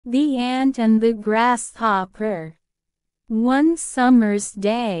The Ant and the Grasshopper. One summer's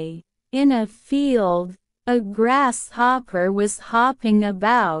day, in a field, a grasshopper was hopping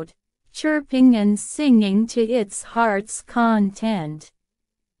about, chirping and singing to its heart's content.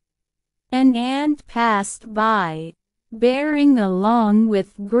 An ant passed by, bearing along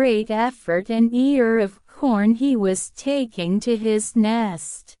with great effort an ear of corn he was taking to his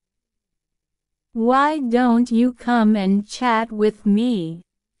nest. "Why don't you come and chat with me?"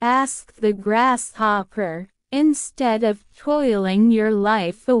 asked the grasshopper, "instead of toiling your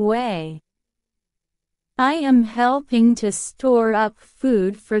life away?" "I am helping to store up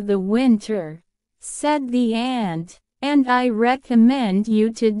food for the winter," said the ant, "and I recommend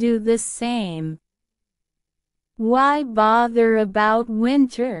you to do the same." "Why bother about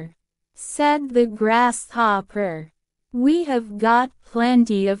winter?" said the grasshopper. "We have got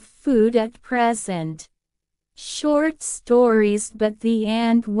plenty of food at present." Short stories, but the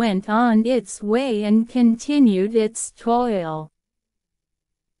ant went on its way and continued its toil.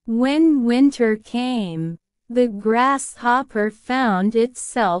 When winter came, the grasshopper found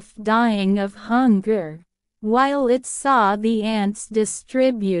itself dying of hunger, while it saw the ants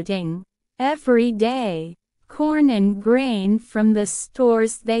distributing, every day, corn and grain from the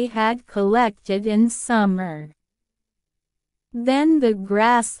stores they had collected in summer. Then the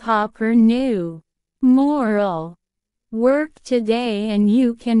grasshopper knew. Moral: work today and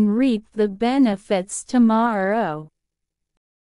you can reap the benefits tomorrow.